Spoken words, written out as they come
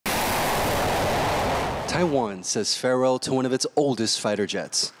Taiwan says farewell to one of its oldest fighter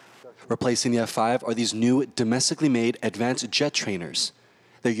jets. Replacing the F-5 are these new domestically made advanced jet trainers.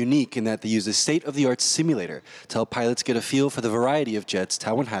 They're unique in that they use a state-of-the-art simulator to help pilots get a feel for the variety of jets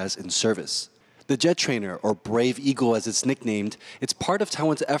Taiwan has in service. The jet trainer, or Brave Eagle as it's nicknamed, it's part of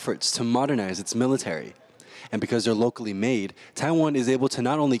Taiwan's efforts to modernize its military. And because they're locally made, Taiwan is able to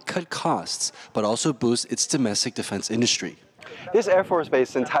not only cut costs, but also boost its domestic defense industry. This Air Force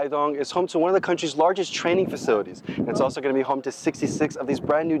base in Taidong is home to one of the country's largest training facilities. And it's also going to be home to 66 of these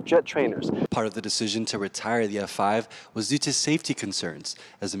brand new jet trainers. Part of the decision to retire the F-5 was due to safety concerns,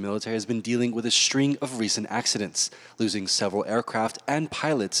 as the military has been dealing with a string of recent accidents, losing several aircraft and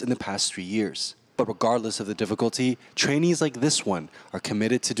pilots in the past 3 years. But regardless of the difficulty, trainees like this one are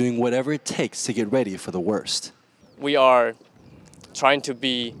committed to doing whatever it takes to get ready for the worst. We are trying to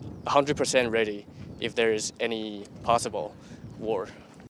be 100% ready if there is any possible war.